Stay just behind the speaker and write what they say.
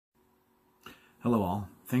Hello all,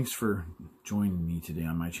 thanks for joining me today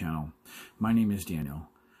on my channel. My name is Daniel.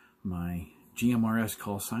 My GMRS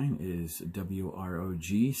call sign is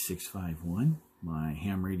WROG651. My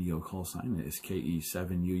ham radio call sign is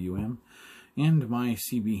KE7UUM. And my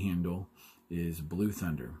CB handle is Blue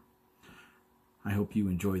Thunder. I hope you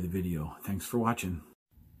enjoy the video. Thanks for watching.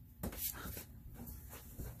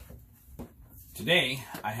 Today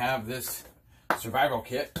I have this survival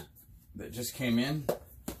kit that just came in.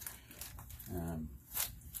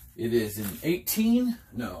 It is an 18,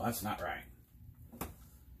 no, that's not right,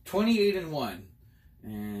 28-in-1,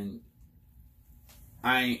 and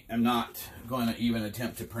I am not going to even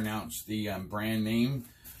attempt to pronounce the brand name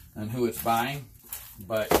and who it's by,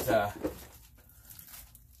 but it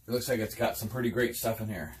looks like it's got some pretty great stuff in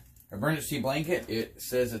here. Emergency blanket, it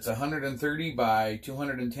says it's 130 by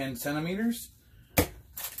 210 centimeters.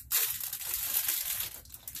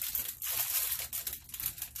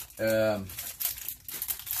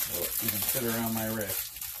 You can fit around my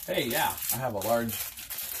wrist. Hey, yeah, I have a large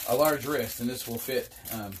wrist, and this will fit.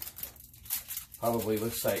 Probably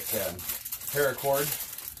looks like paracord,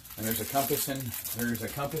 and there's a compass in. There's a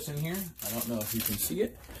compass in here. I don't know if you can see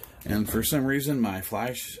it. And for some reason, my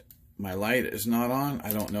light is not on.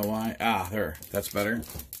 I don't know why. Ah, there. That's better.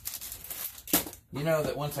 You know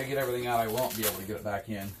that once I get everything out, I won't be able to get it back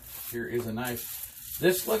in. Here is a knife.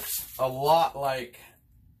 This looks a lot like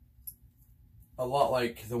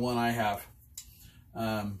the one I have.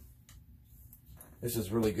 This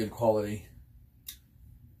is really good quality.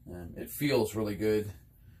 It feels really good.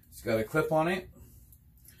 It's got a clip on it,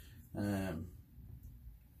 a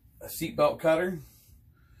seat belt cutter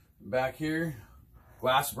back here,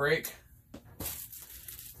 glass break.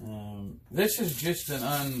 This is just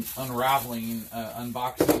an unraveling,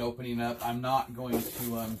 unboxing, opening up. I'm not going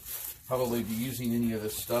to probably be using any of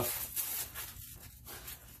this stuff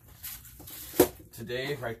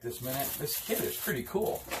today, right this minute. This kit is pretty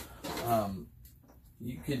cool.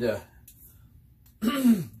 You could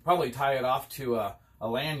probably tie it off to a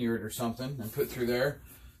lanyard or something and put through there.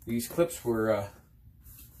 These clips were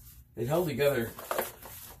it held together.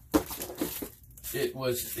 It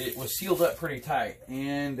was sealed up pretty tight,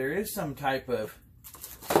 and there is some type of,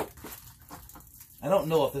 I don't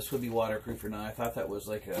know if this would be waterproof or not. I thought that was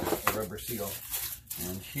like a rubber seal.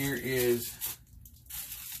 And here is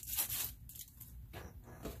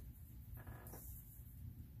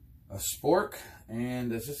a spork.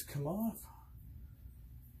 And does this come off?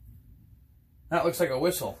 That looks like a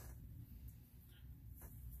whistle.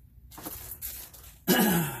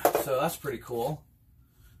 So that's pretty cool.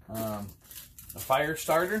 A fire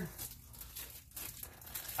starter.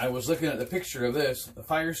 I was looking at the picture of this, the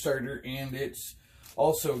fire starter, and it's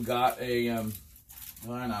also got a,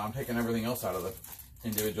 well, I know, I'm taking everything else out of the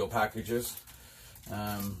individual packages.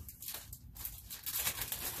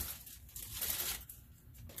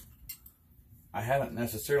 I haven't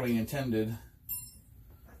necessarily intended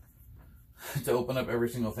to open up every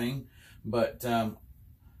single thing, but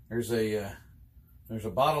there's a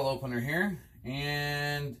bottle opener here,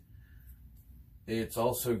 and it's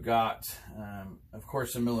also got, of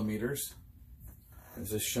course, some millimeters.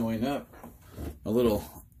 Is this showing up? A little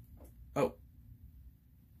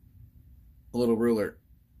ruler.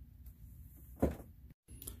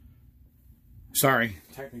 Sorry,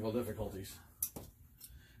 technical difficulties.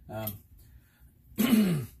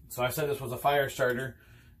 So I said this was a fire starter.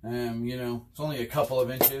 You know, it's only a couple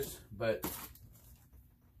of inches, but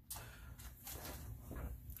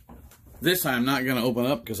this I'm not going to open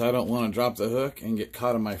up because I don't want to drop the hook and get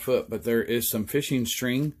caught on my foot. But there is some fishing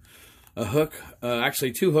string, a hook,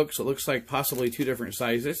 actually two hooks. It looks like possibly two different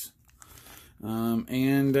sizes,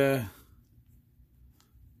 and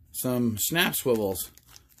some snap swivels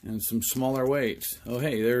and some smaller weights. Oh,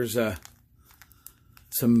 hey, there's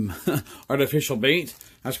some artificial bait.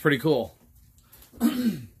 That's pretty cool.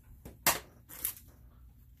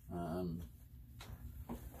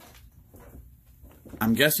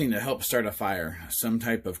 I'm guessing to help start a fire, some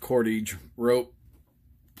type of cordage, rope.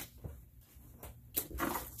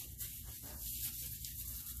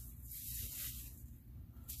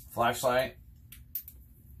 Flashlight.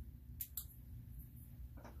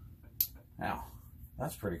 Now,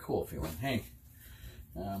 that's pretty cool feeling. Hey,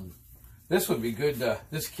 this would be good.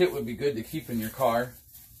 This kit would be good to keep in your car,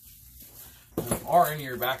 or in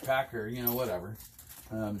your backpack, or you know, whatever.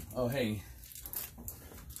 Oh, hey,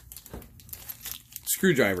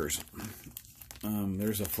 screwdrivers.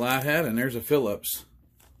 There's a flathead and there's a Phillips.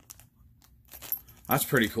 That's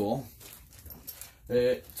pretty cool.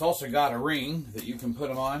 It's also got a ring that you can put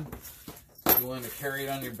them on. If you want to carry it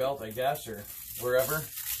on your belt, I guess, or wherever.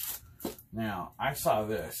 Now, I saw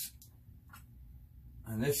this.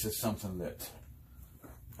 And this is something that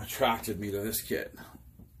attracted me to this kit.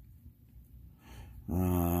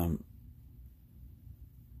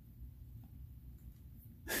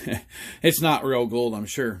 It's not real gold, I'm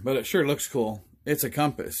sure, but it sure looks cool. It's a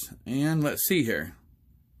compass. And let's see here.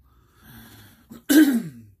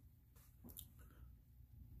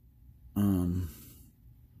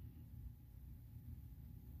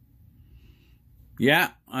 Yeah,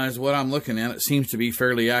 as what I'm looking at, it seems to be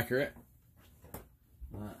fairly accurate.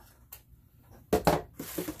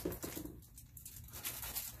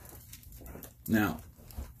 Now,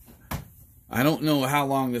 I don't know how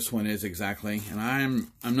long this one is exactly, and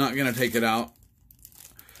I'm not going to take it out.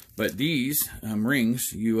 But these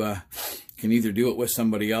rings, you can either do it with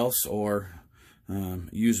somebody else or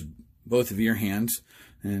use both of your hands,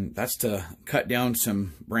 and that's to cut down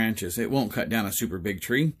some branches. It won't cut down a super big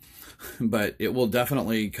tree, but it will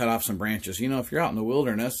definitely cut off some branches. You know, if you're out in the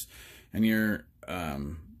wilderness and you're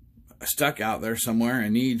stuck out there somewhere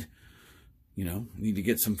and need to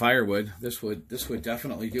get some firewood, this would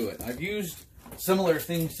definitely do it. I've used similar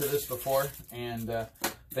things to this before, and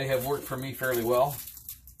they have worked for me fairly well.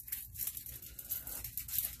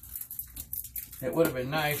 It would have been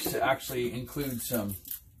nice to actually include some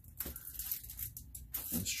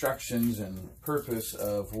instructions and purpose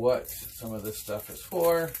of what some of this stuff is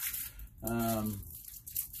for.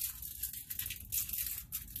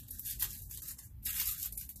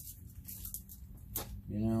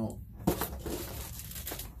 You know,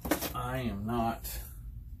 I am not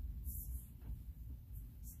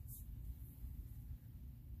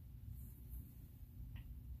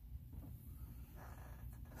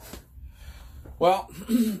well,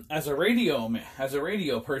 as a radio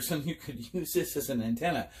person, you could use this as an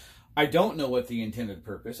antenna. I don't know what the intended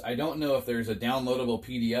purpose. I don't know if there's a downloadable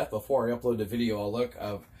PDF before I upload the video. I'll look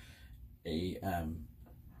of a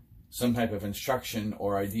some type of instruction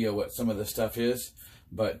or idea what some of the stuff is.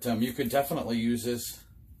 But you could definitely use this.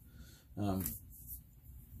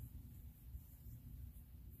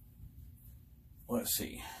 Let's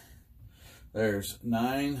see. There's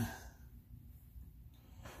 9.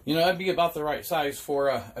 You know, that'd be about the right size for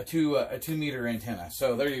a 2 meter antenna.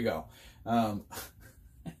 So there you go.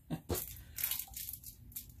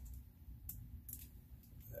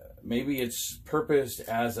 Maybe it's purposed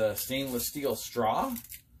as a stainless steel straw.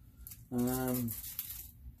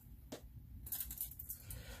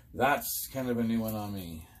 That's kind of a new one on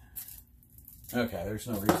me. Okay, there's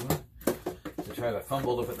no reason to try to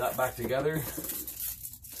fumble to put that back together.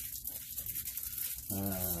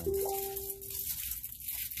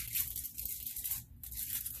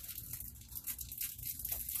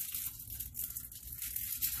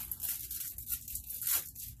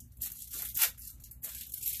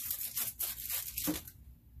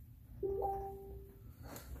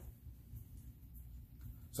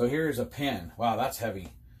 So here's a pen. Wow, that's heavy.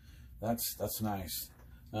 That's nice.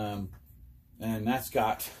 And that's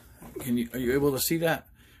got, are you able to see that?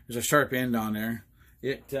 There's a sharp end on there.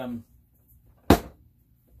 It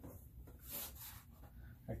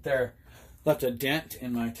right there left a dent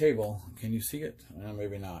in my table. Can you see it?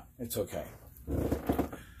 Maybe not. It's okay.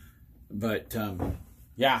 But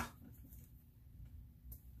yeah.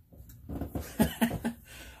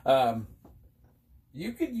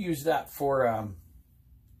 You could use that for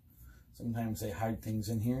sometimes they hide things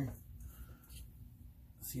in here.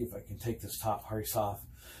 Let's see if I can take this top piece off.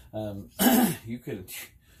 You could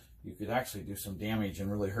actually do some damage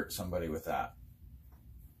and really hurt somebody with that.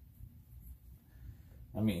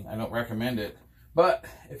 I mean, I don't recommend it, but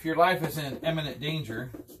if your life is in imminent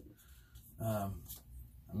danger, I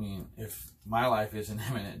mean, if my life is in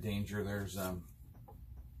imminent danger, there's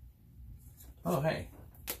oh hey,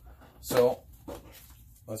 so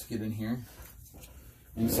let's get in here.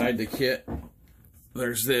 Inside the kit,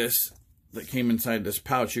 there's this that came inside this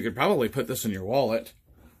pouch. You could probably put this in your wallet.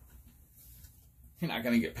 You're not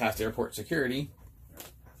going to get past airport security.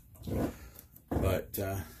 But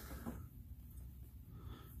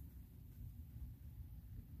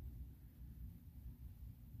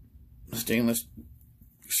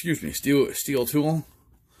steel tool.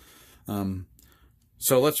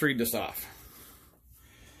 So let's read this off.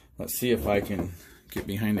 Let's see if I can get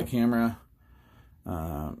behind the camera.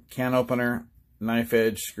 Can opener, knife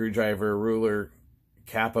edge, screwdriver, ruler,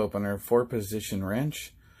 cap opener, 4-position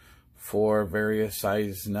wrench, 4 various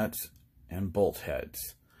size nuts and bolt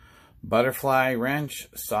heads, butterfly wrench,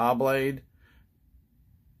 saw blade,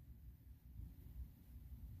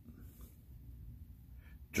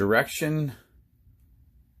 direction.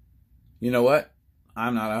 You know what?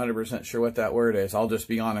 I'm not 100% sure what that word is. I'll just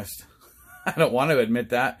be honest. I don't want to admit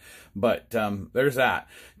that, but there's that.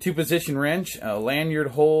 2-position wrench, a lanyard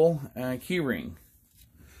hole, key ring.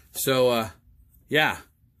 So, yeah,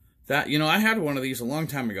 that, you know, I had one of these a long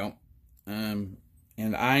time ago, and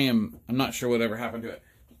I'm not sure whatever happened to it.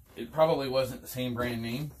 It probably wasn't the same brand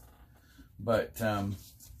name, but,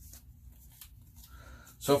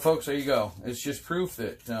 so folks, there you go. It's just proof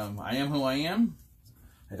that I am who I am.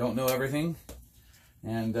 I don't know everything,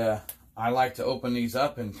 and I like to open these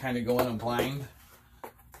up and kind of go in them blind.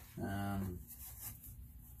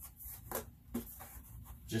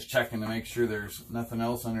 Just checking to make sure there's nothing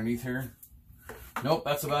else underneath here. Nope,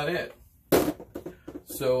 that's about it.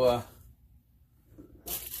 So,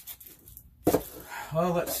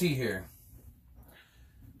 well, let's see here.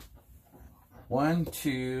 1,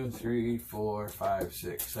 2, 3, 4, 5,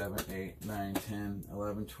 6, 7, 8, 9, 10,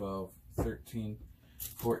 11, 12, 13,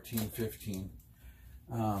 14, 15.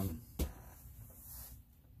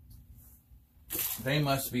 They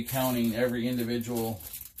must be counting every individual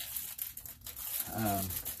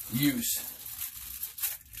use.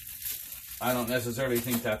 I don't necessarily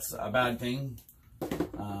think that's a bad thing.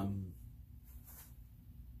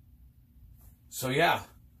 So yeah.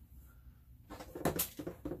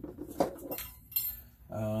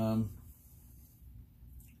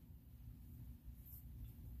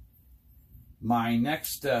 My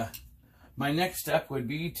next step would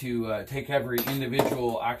be to take every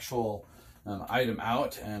individual actual item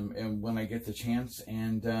out, and when I get the chance,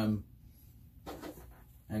 and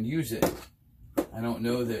use it. I don't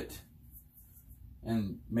know that,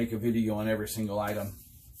 and make a video on every single item.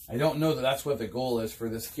 I don't know that that's what the goal is for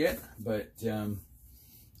this kit, but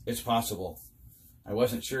it's possible. I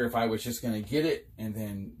wasn't sure if I was just going to get it and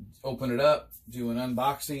then open it up, do an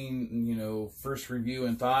unboxing, you know, first review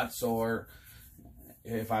and thoughts, or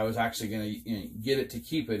if I was actually going to, you know, get it to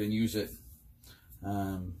keep it and use it.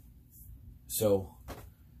 So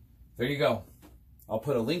there you go. I'll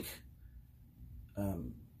put a link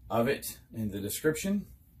of it in the description,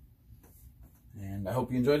 and I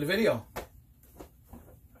hope you enjoyed the video.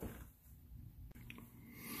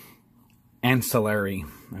 Ancillary.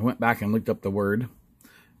 I went back and looked up the word,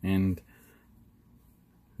 and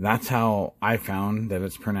that's how I found that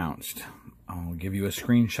it's pronounced. I'll give you a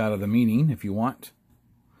screenshot of the meaning if you want.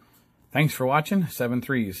 Thanks for watching. 7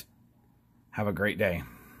 Threes. Have a great day.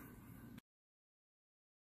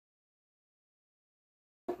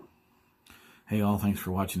 Hey all, thanks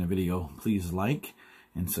for watching the video. Please like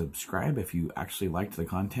and subscribe if you actually liked the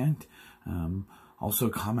content. Also,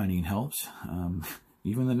 commenting helps.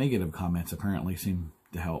 Even the negative comments apparently seem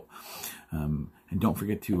to help. And don't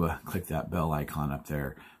forget to click that bell icon up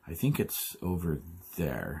there. I think it's over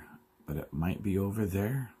there, but it might be over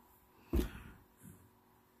there.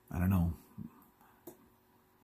 I don't know.